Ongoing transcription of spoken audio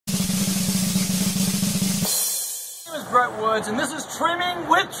Brett Woods, and this is Trimming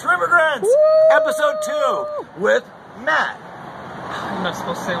with Trimagrents, episode 2 with Matt. You're not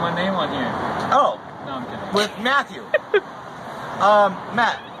supposed to say my name on here. Oh. No, I'm kidding. With Matthew.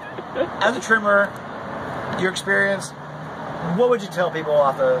 Matt, as a trimmer, your experience, what would you tell people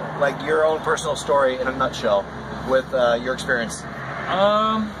off the, like, your own personal story in a nutshell with your experience?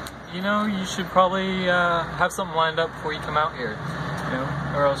 You know, you should probably have something lined up before you come out here, you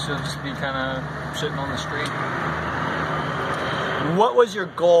know, or else you'll just be kind of shitting on the street. What was your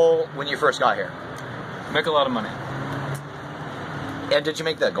goal when you first got here? Make a lot of money. And did you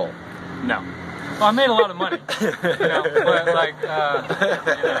make that goal? No. Well, I made a lot of money, you know, but like, you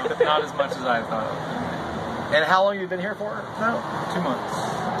know, not as much as I thought I would. And how long have you been here for now? 2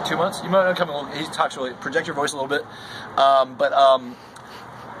 months. 2 months? You might come a little, he talks really, project your voice a little bit.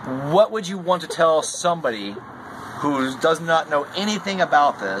 What would you want to tell somebody who does not know anything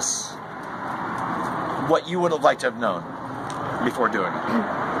about this, what you would have liked to have known before doing it?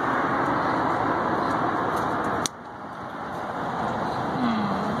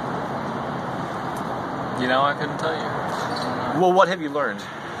 You know, I couldn't tell you. Well, what have you learned?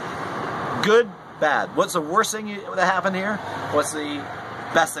 Good, bad. What's the worst thing that happened here? What's the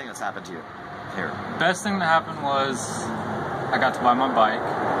best thing that's happened to you here? Best thing that happened was I got to buy my bike.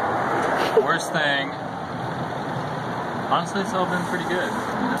 Worst thing, honestly, it's all been pretty good.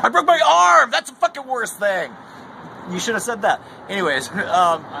 I broke my arm! That's the fucking worst thing! You should have said that. Anyways, I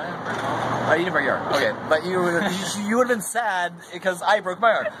didn't break my arm. Oh, you didn't break your arm. Okay, but you would have been sad because I broke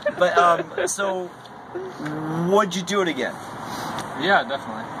my arm. But, so, would you do it again? Yeah,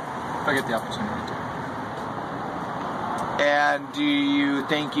 definitely. If I get the opportunity to. And do you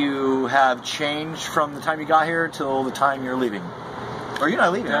think you have changed from the time you got here till the time you're leaving? Or you're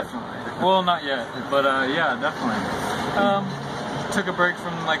not leaving, definitely. Well, not yet, but yeah, definitely. Took a break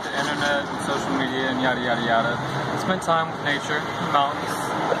from like the internet and social media and yada yada yada. Spent time with nature, mountains,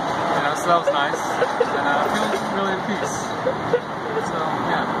 you know, so that was nice. And I feel really at peace. So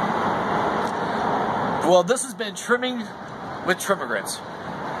yeah. Well, this has been Trimming with Trimagrents.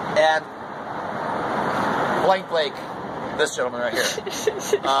 And blank, this gentleman right here.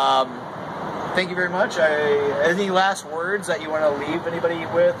 Thank you very much. Any last words that you want to leave anybody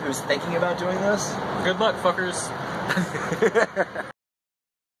with who's thinking about doing this? Good luck, fuckers.